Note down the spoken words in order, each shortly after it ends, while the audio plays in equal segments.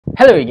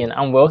Hello again,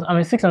 I'm Wells. I'm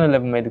a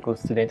 611 medical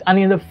student, and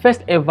in the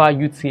first ever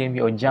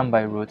UTME or JAMB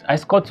I wrote, I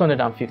scored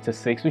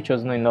 256, which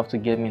was not enough to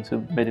get me into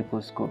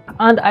medical school.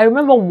 And I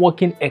remember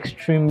working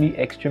extremely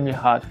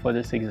hard for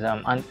this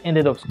exam and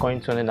ended up scoring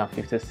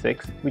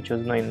 256, which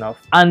was not enough.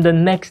 And the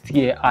next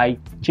year, I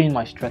changed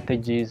my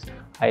strategies.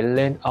 I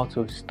learned how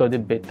to study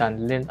better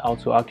and learned how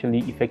to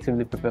actually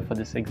effectively prepare for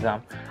this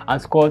exam and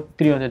scored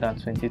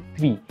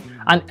 323.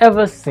 And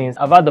ever since,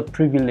 I've had the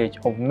privilege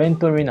of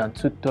mentoring and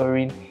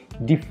tutoring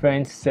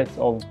different sets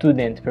of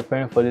students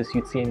preparing for this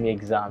UTME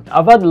exam.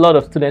 I've had a lot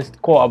of students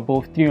score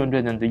above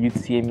 300 in the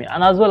UTME,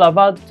 and as well I've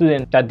had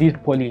students that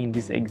did poorly in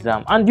this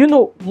exam. And you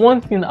know,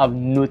 one thing I've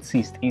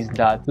noticed is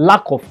that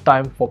lack of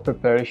time for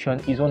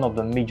preparation is one of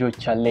the major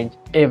challenges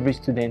every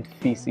student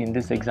faces in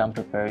this exam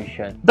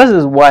preparation. This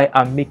is why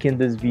I'm making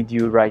this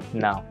video right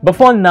now.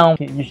 Before now,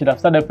 you should have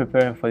started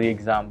preparing for the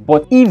exam,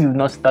 but if you've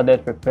not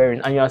started preparing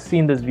and you are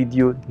seeing this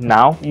video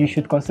now, you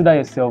should consider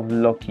yourself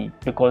lucky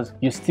because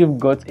you still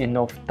got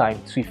enough time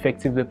to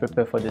effectively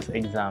prepare for this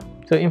exam.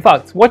 So in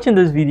fact, watching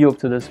this video up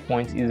to this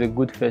point is a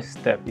good first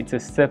step. It's a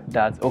step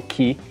that,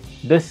 okay,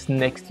 this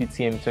next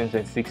UTME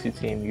 2026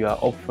 UTME, you are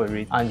up for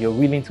it and you're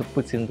willing to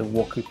put in the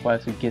work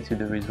required to get you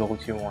the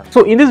results you want.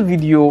 So in this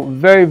video,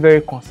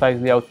 very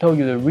concisely, I'll tell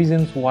you the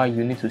reasons why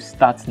you need to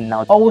start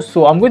now.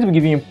 Also, I'm going to be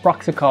giving you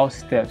practical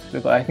steps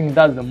because I think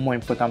that's the more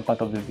important part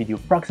of the video.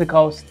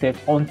 Practical steps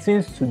on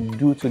things to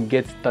do to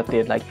get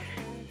started, like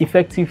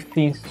effective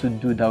things to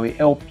do that will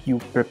help you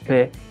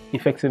prepare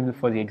effectively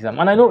for the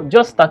exam. And I know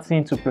just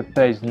starting to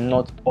prepare is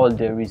not all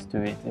there is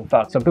to it. In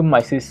fact, some people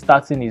might say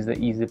starting is the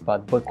easy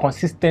part, but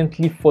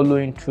consistently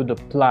following through the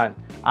plan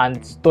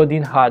and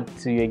studying hard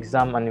to your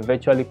exam and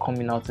eventually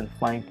coming out in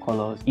flying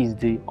colors is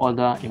the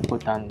other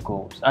important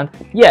goals. And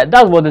yeah,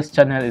 that's what this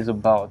channel is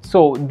about.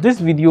 So this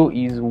video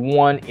is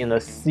one in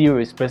a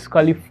series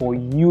specifically for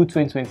you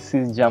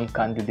 2026 JAMB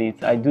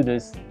candidates. I do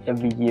this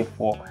every year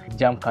for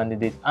JAMB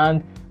candidates,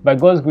 and by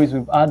God's grace,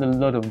 we've had a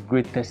lot of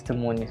great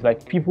testimonies,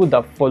 like people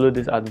that follow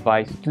this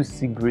advice to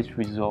see great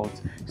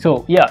results.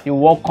 So yeah, you're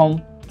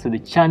welcome to the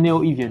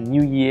channel if you're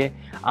new here,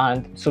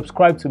 and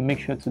subscribe to make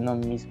sure to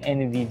not miss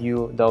any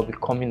video that will be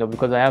coming up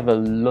because I have a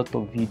lot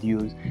of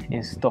videos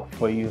in stock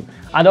for you.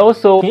 And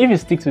also, if you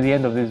stick to the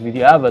end of this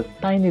video, I have a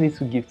tiny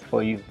little gift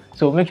for you,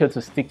 so make sure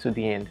to stick to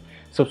the end.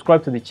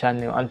 Subscribe to the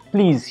channel and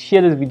please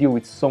share this video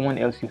with someone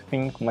else you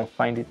think might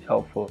find it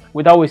helpful.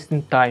 Without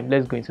wasting time,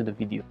 let's go into the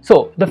video.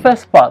 So the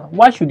first part,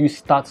 why should you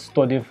start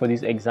studying for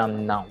this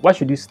exam now? Why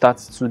should you start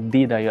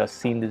today that you are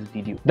seeing this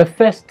video? The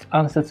first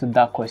answer to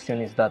that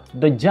question is that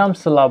the JAMB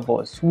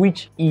syllabus,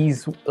 which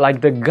is like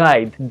the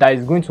guide that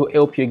is going to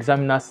help your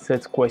examiner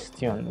set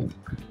questions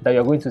that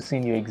you're going to see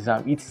in your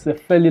exam, it's a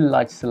fairly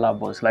large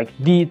syllabus. Like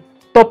the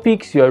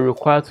topics you are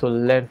required to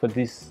learn for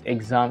this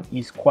exam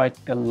is quite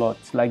a lot.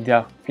 Like there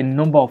are a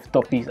number of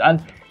topics,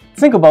 and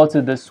think about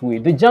it this way: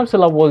 the JAMB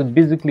syllabus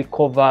basically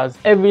covers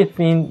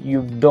everything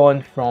you've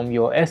done from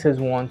your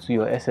SS1 to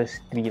your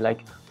SS3,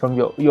 like from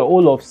your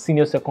whole of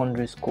senior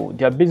secondary school.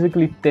 They are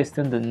basically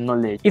testing the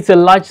knowledge. It's a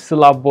large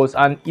syllabus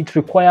and it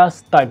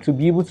requires time to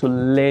be able to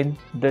learn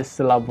the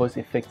syllabus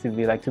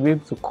effectively, like to be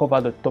able to cover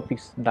the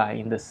topics that are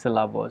in the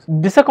syllabus.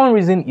 The second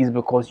reason is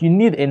because you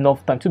need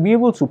enough time to be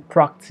able to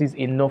practice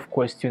enough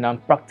questions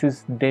and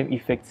practice them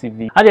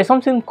effectively. And there's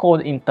something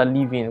called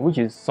interleaving, which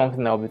is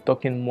something I'll be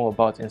talking more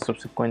about in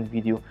subsequent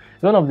video.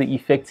 It's one of the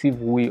effective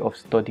way of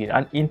studying,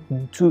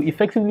 and to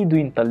effectively do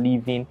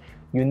interleaving,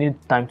 you need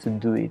time to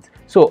do it.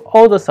 So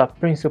all those are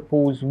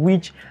principles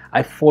which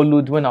I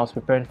followed when I was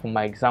preparing for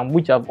my exam,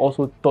 which I've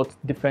also taught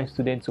different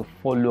students to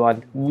follow,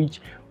 and which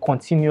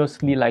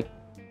continuously, like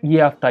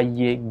year after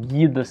year,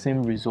 give the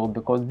same result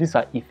because these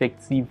are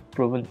effective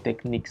proven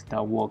techniques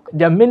that work.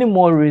 There are many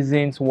more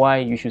reasons why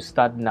you should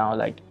start now.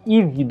 Like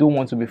if you don't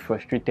want to be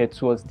frustrated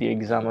towards the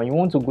exam and you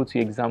want to go to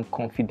your exam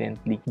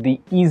confidently,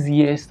 the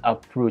easiest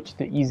approach,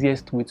 the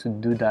easiest way to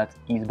do that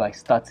is by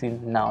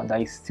starting now.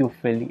 That is still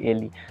fairly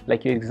early,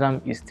 like your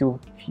exam is still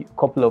a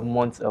couple of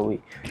months away.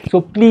 So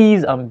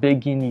please, I'm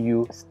begging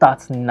you,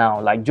 start now.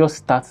 Like just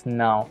start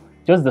now.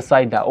 Just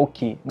decide that,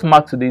 okay,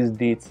 mark today's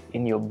date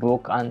in your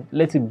book and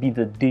let it be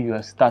the day you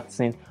are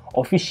starting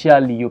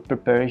officially your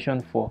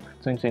preparation for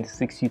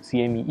 2026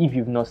 UTME if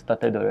you've not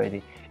started already.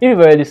 If you've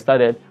already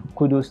started,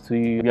 kudos to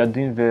you, you are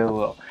doing very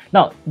well.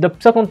 Now, the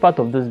second part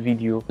of this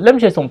video, let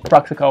me share some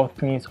practical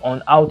things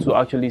on how to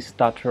actually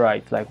start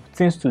right, like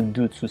things to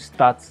do to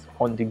start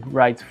on the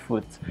right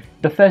foot.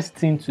 The first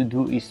thing to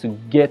do is to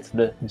get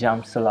the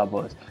JAMB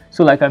syllabus.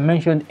 So like I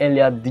mentioned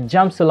earlier, the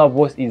JAMB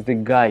syllabus is the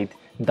guide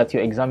that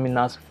your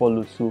examiners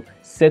follow to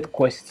set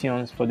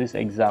questions for this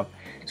exam.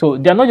 So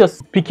they're not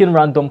just picking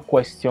random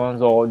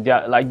questions, or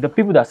they're like the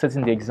people that are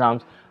setting the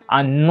exams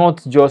are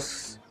not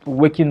just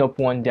waking up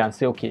one day and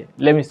say, okay,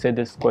 let me set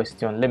this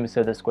question, let me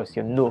set this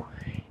question. No,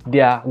 they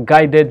are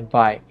guided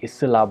by a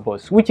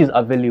syllabus which is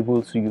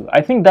available to you.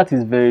 I think that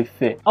is very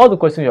fair. All the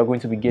questions you're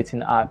going to be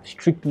getting are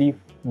strictly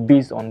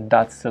based on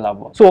that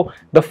syllabus. So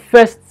the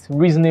first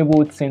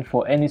reasonable thing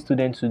for any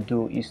student to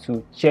do is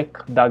to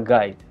check that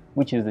guide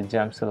which is the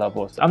JAMB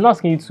syllabus. I'm not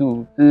asking you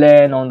to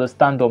learn,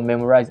 understand, or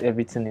memorize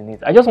everything in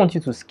it. I just want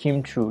you to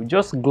skim through,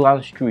 just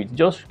glance through it,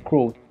 just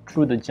scroll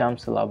through the JAMB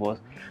syllabus.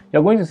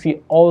 You're going to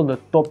see all the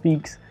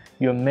topics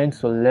you're meant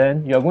to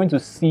learn. You're going to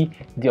see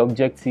the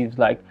objectives,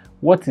 like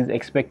what is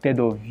expected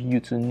of you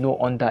to know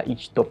under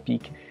each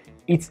topic.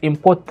 It's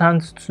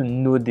important to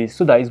know this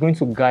so that it's going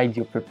to guide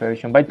your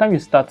preparation. By the time you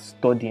start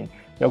studying,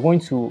 you're going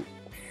to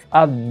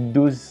have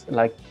those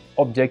like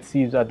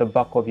objectives at the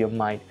back of your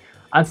mind.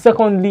 And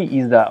secondly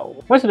is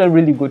that once you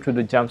really go through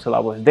the JAMB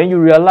syllabus, then you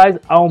realize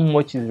how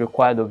much is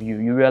required of you.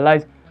 You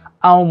realize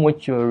how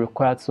much you're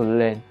required to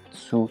learn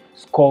to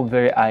score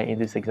very high in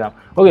this exam.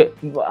 Okay,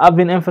 I've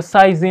been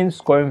emphasizing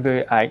scoring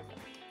very high.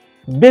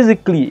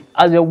 Basically,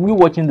 as you're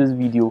watching this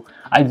video,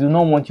 I do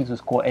not want you to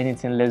score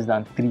anything less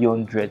than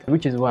 300,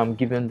 which is why I'm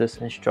giving this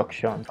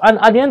instructions. And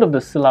at the end of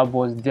the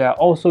syllabus, there are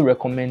also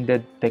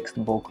recommended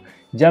textbooks.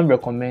 JAMB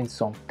recommends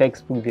some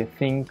textbooks they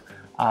think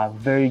are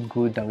very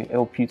good that will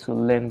help you to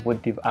learn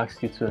what they've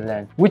asked you to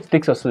learn, which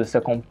takes us to the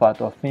second part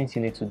of things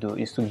you need to do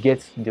is to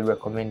get the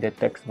recommended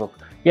textbook.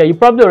 Yeah, you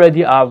probably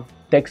already have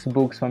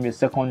textbooks from your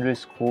secondary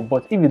school,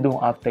 but if you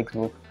don't have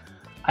textbook,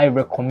 I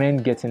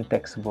recommend getting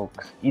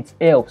textbooks. It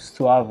helps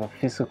to have a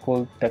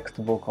physical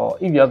textbook, or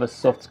if you have a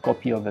soft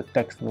copy of a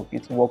textbook,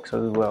 it works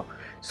as well.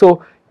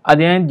 So at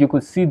the end, you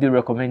could see the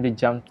recommended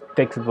JAMB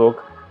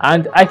textbook.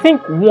 And I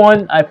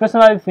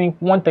personally think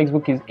one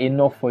textbook is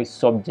enough for a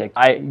subject.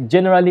 I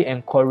generally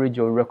encourage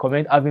or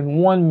recommend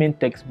having one main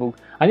textbook,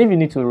 and if you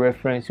need to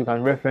reference, you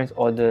can reference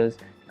others,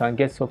 you can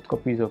get soft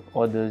copies of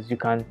others, you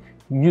can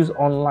use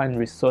online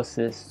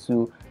resources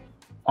to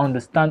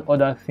understand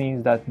other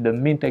things that the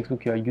main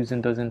textbook you are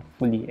using doesn't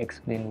fully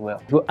explain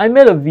well. So I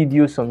made a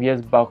video some years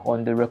back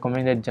on the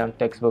recommended JAMB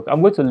textbook.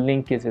 I'm going to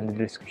link it in the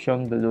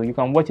description below. You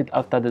can watch it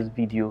after this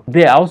video.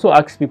 There I also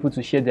ask people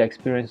to share their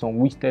experience on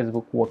which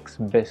textbook works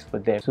best for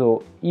them.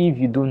 So if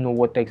you don't know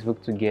what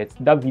textbook to get,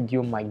 that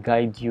video might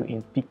guide you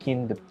in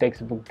picking the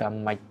textbook that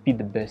might be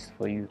the best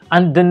for you.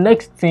 And the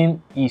next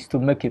thing is to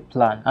make a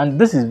plan, and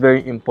this is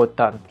very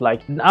important.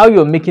 Like how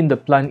you're making the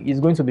plan is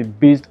going to be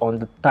based on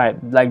the time,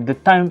 like the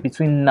time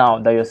between now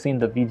that you're seeing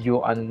the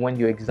video and when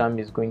your exam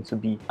is going to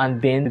be, and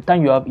then the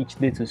time you have each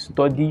day to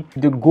study,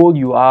 the goal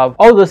you have.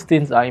 All those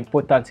things are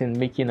important in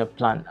making a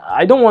plan.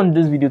 I don't want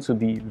this video to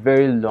be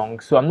very long,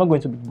 so I'm not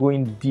going to be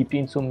going deep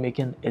into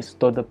making a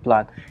study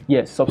plan.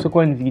 Yes,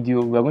 subsequent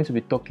video we're going to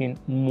be talking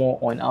more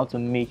on how to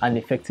make an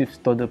effective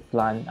study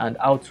plan and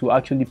how to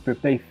actually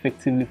prepare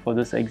effectively for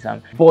this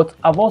exam. But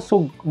I've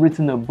also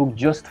written a book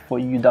just for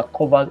you that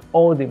covers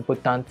all the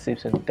important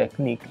tips and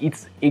techniques.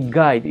 It's a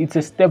guide, it's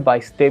a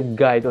step-by-step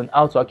guide on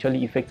how to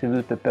actually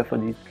effectively prepare for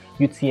the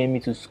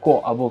UTME to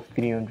score above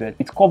 300.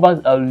 It covers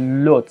a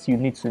lot you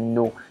need to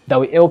know that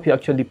will help you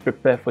actually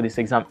prepare for this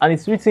exam, and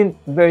it's written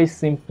very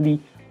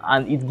simply,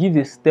 and it gives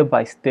a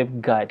step-by-step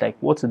guide like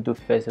what to do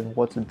first and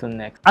what to do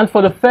next. And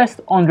for the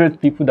first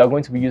 100 people that are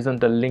going to be using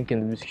the link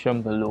in the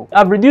description below,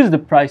 I've reduced the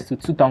price to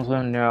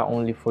 2,000 naira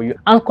only for you.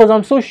 And because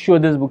I'm so sure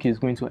this book is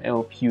going to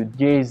help you,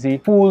 there is a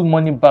full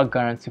money back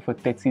guarantee for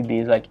 30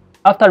 days. Like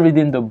after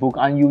reading the book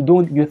and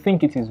you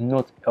think it is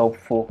not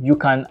helpful, you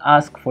can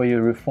ask for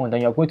your refund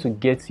and you're going to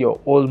get your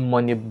whole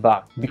money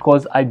back,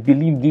 because I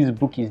believe this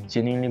book is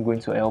genuinely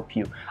going to help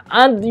you.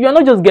 And you're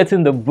not just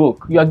getting the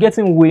book, you are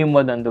getting way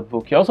more than the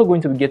book. You're also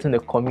going to be getting a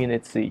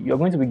community. You're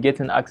going to be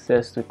getting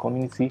access to a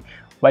community.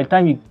 By the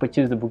time you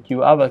purchase the book,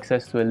 you have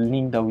access to a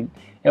link that will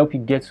help you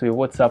get to a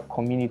WhatsApp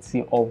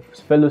community of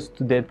fellow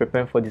students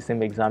preparing for the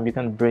same exam. You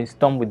can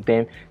brainstorm with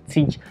them,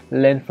 teach,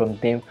 learn from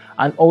them,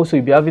 and also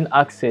you'll be having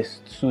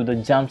access to the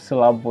JAMB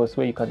syllabus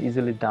where you can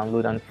easily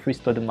download and free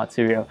study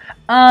material.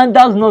 And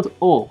that's not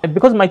all,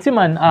 because my team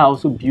and I are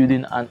also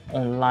building an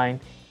online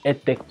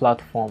edtech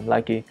platform,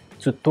 like a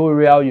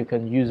tutorial you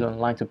can use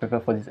online to prepare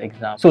for this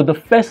exam. So the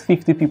first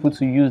 50 people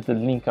to use the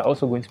link are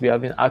also going to be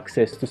having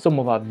access to some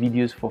of our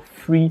videos for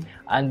free,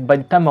 and by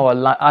the time our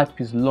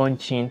app is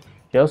launching,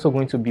 you're also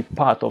going to be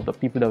part of the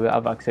people that will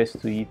have access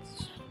to it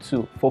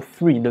too for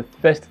free. The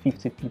first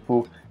 50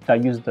 people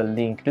that use the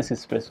link, this is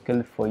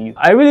specifically for you.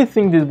 I really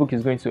think this book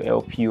is going to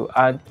help you,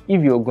 and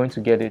if you're going to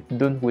get it,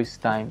 don't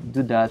waste time,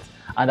 do that,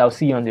 and I'll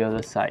see you on the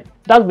other side.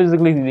 That's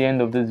basically the end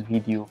of this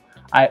video.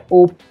 I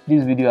hope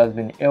this video has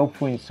been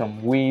helpful in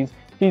some ways.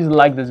 Please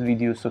like this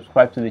video,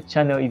 subscribe to the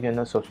channel if you're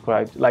not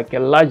subscribed. Like a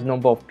large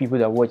number of people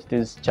that watch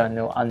this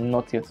channel are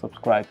not yet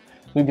subscribed.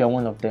 So if you're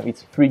one of them,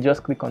 it's free.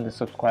 Just click on the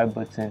subscribe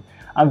button,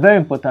 and very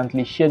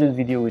importantly, share this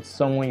video with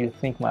someone you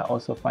think might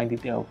also find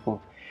it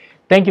helpful.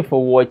 Thank you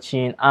for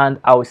watching, and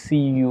I'll see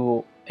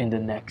you in the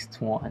next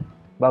one.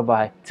 Bye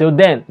bye. Till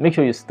then, make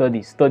sure you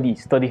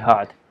study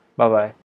hard. Bye bye.